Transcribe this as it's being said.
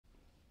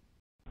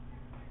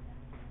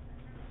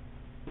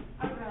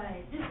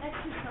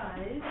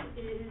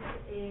is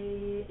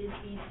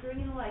the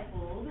screwing in the light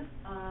bulb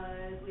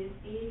with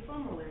a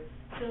foam roller.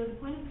 So the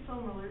point of the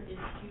foam roller is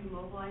to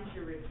mobilize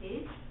your rib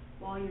cage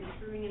while you're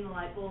screwing in the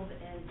light bulb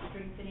and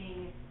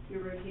strengthening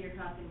your rotator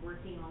cuff and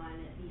working on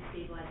the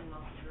stabilizing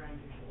muscles around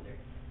your shoulder.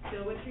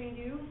 So what you're going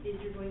to do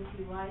is you're going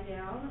to lie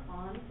down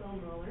on the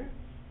foam roller.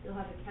 You'll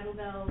have a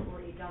kettlebell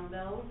or a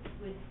dumbbell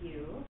with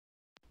you.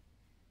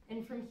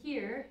 And from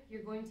here,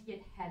 you're going to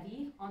get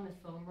heavy on the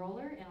foam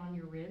roller and on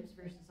your ribs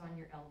versus on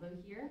your elbow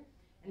here.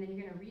 And then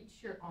you're going to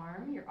reach your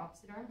arm, your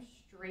opposite arm,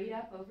 straight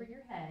up over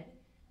your head.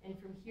 And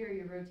from here,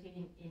 you're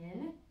rotating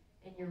in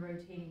and you're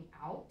rotating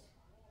out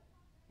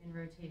and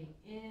rotating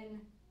in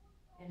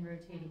and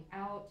rotating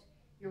out.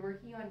 You're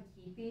working on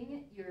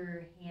keeping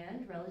your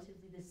hand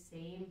relatively the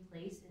same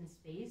place in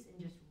space and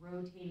just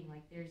rotating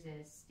like there's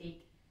a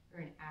stake or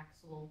an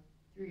axle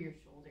through your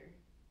shoulder.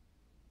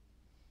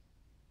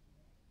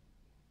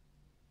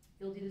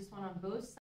 You'll do this one on both sides.